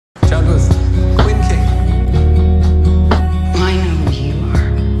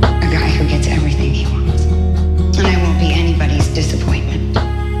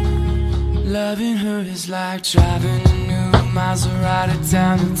her is like driving a new Maserati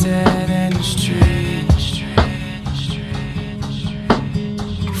down a dead-end street.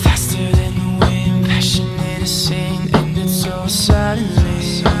 Faster than the wind, passionate as sin, ended so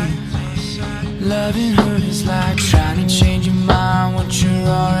suddenly. Loving her is like